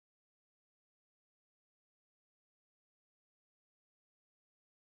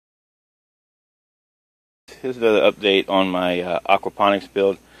here's another update on my aquaponics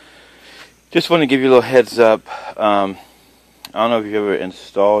build. Just want to give you a little heads up. I don't know if you've ever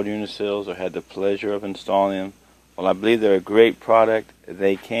installed uniseals or had the pleasure of installing them. Well, I believe they're a great product.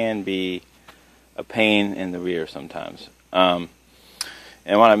 They can be a pain in the rear sometimes. And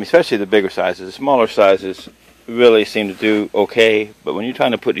what I mean, especially the bigger sizes. The smaller sizes really seem to do okay, but when you're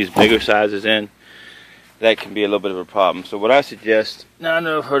trying to put these bigger sizes in, that can be a little bit of a problem. So what I suggest, now I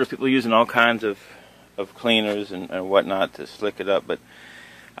know I've heard of people using all kinds of cleaners and whatnot to slick it up, but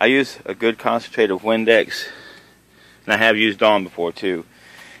I use a good concentrate of Windex, and I have used Dawn before too.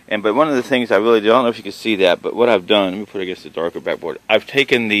 But one of the things I really do, I don't know if you can see that, but what I've done, let me put it against the darker backboard. I've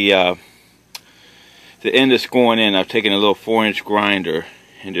taken the end that's going in, I've taken a little 4-inch grinder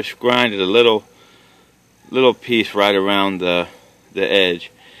and just grinded a little piece right around the edge.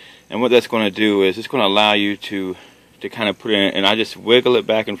 And what that's going to do is it's going to allow you to kind of put it in, and I just wiggle it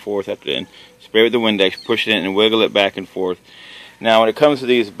back and forth after then. Spray with the Windex, push it in and wiggle it back and forth. Now when it comes to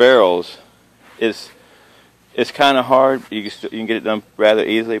these barrels, it's kind of hard. You can get it done rather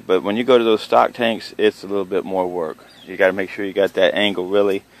easily, but when you go to those stock tanks, it's a little bit more work. You got to make sure you got that angle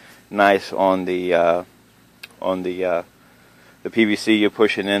really nice on the PVC you're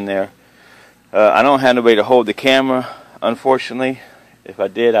pushing in there. I don't have nobody to hold the camera, unfortunately. If I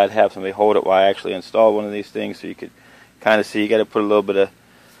did, I'd have somebody hold it while I actually install one of these things, so you could kind of see. You got to put a little bit of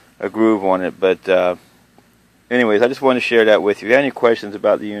a groove on it. But anyways, I just wanted to share that with you. If you have any questions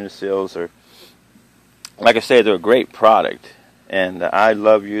about the uniseals, or like I say, they're a great product, and I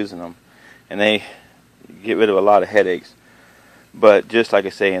love using them, and they get rid of a lot of headaches. But just like I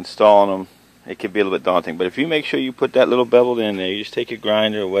say, installing them, it can be a little bit daunting. But if you make sure you put that little bevel in there, you just take your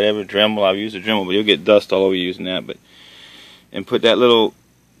grinder or whatever, Dremel. I've used a Dremel, but you'll get dust all over using that. And put that little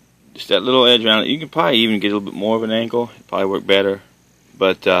edge around it. You can probably even get a little bit more of an angle. It'll probably work better.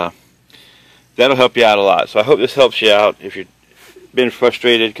 But that'll help you out a lot. So I hope this helps you out if you've been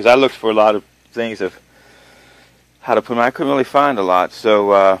frustrated, because I looked for a lot of things of how to put them. I couldn't really find a lot.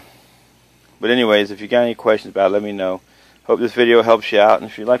 So, but anyways, if you got any questions about it, let me know. Hope this video helps you out. And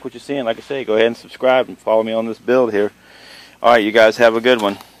if you like what you're seeing, like I say, go ahead and subscribe and follow me on this build here. Alright, you guys have a good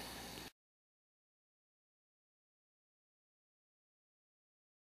one.